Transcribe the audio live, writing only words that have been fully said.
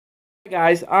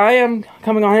Guys, I am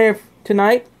coming on here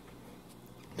tonight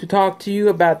to talk to you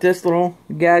about this little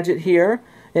gadget here.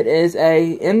 It is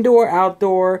a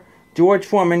indoor-outdoor George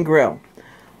Foreman grill.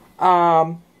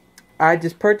 I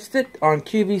just purchased it on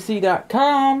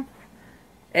QVC.com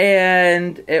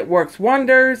and it works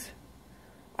wonders.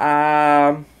 You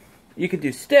can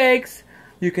do steaks,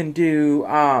 you can do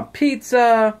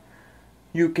pizza,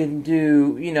 you can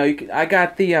do, I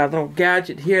got the little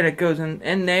gadget here that goes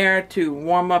in there to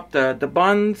warm up the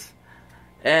buns.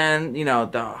 And,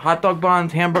 the hot dog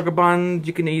buns, hamburger buns.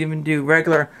 You can even do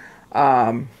regular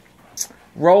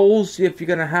rolls if you're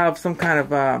going to have some kind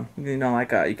of,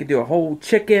 you could do a whole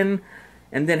chicken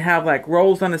and then have, like,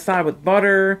 rolls on the side with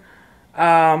butter.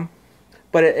 But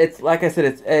it's like I said,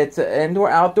 it's an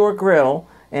indoor-outdoor grill,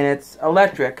 and it's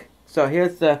electric. So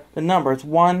here's the numbers,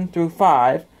 1 through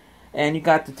 5. And you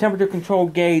got the temperature control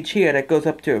gauge here that goes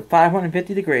up to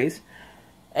 550 degrees.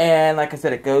 And like I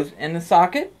said, it goes in the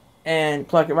socket and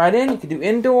plug it right in. You can do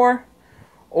indoor,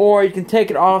 or you can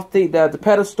take it off the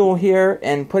pedestal here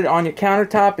and put it on your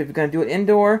countertop if you're going to do it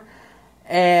indoor.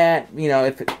 And,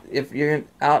 if you're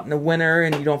out in the winter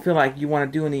and you don't feel like you want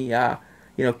to do any,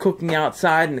 cooking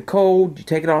outside in the cold, you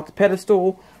take it off the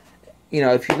pedestal.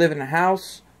 If you live in a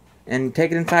house, and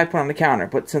take it inside, put it on the counter.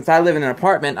 But since I live in an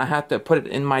apartment, I have to put it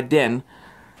in my den.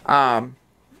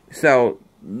 So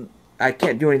I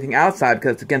can't do anything outside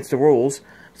because it's against the rules.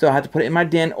 So I have to put it in my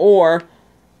den or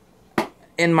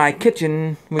in my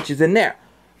kitchen, which is in there.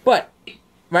 But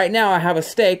right now I have a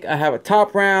steak. I have a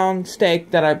top round steak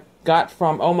that I got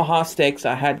from Omaha Steaks.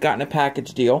 I had gotten a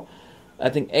package deal. I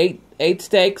think eight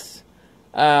steaks.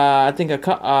 I think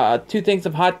 2 things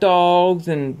of hot dogs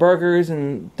and burgers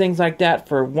and things like that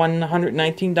for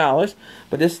 $119.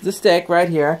 But this is the steak right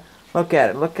here. Look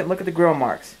at it. Look at the grill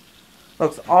marks.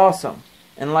 Looks awesome.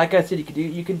 And like I said, you can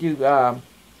do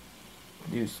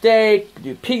steak, you can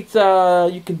do pizza,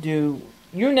 you can do,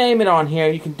 you name it on here,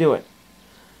 you can do it.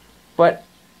 But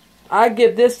I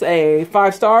give this a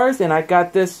 5 stars, and I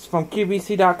got this from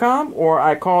QVC.com, or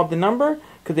I called the number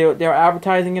because they were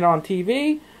advertising it on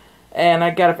TV. And I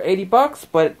got it for $80,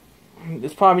 but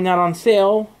it's probably not on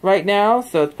sale right now,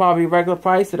 so it's probably regular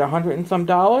price at $100 and some.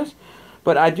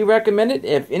 But I do recommend it.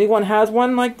 If anyone has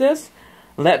one like this,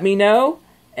 let me know,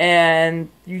 and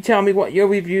you tell me what your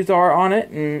reviews are on it,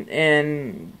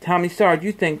 and how many stars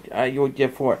you think you would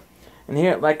give for it. And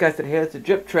here, like I said, here's the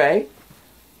drip tray.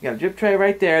 You got a drip tray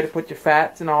right there to put your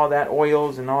fats and all that,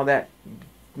 oils and all that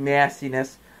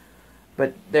nastiness.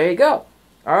 But there you go.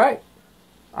 All right,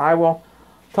 I will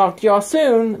talk to y'all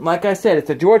soon. Like I said, it's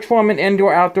a George Foreman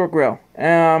indoor-outdoor grill.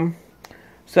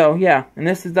 So, yeah. And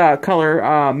this is the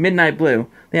color Midnight Blue.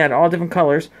 They had all different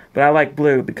colors, but I like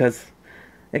blue because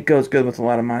it goes good with a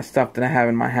lot of my stuff that I have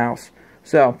in my house.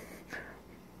 So,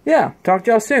 yeah. Talk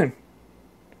to y'all soon.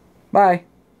 Bye.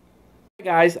 Hey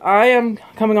guys, I am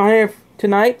coming on here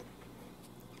tonight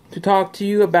to talk to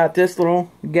you about this little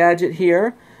gadget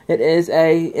here. It is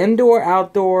a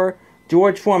indoor-outdoor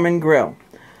George Foreman grill.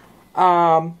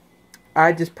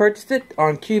 I just purchased it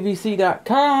on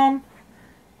QVC.com,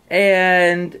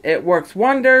 and it works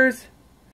wonders.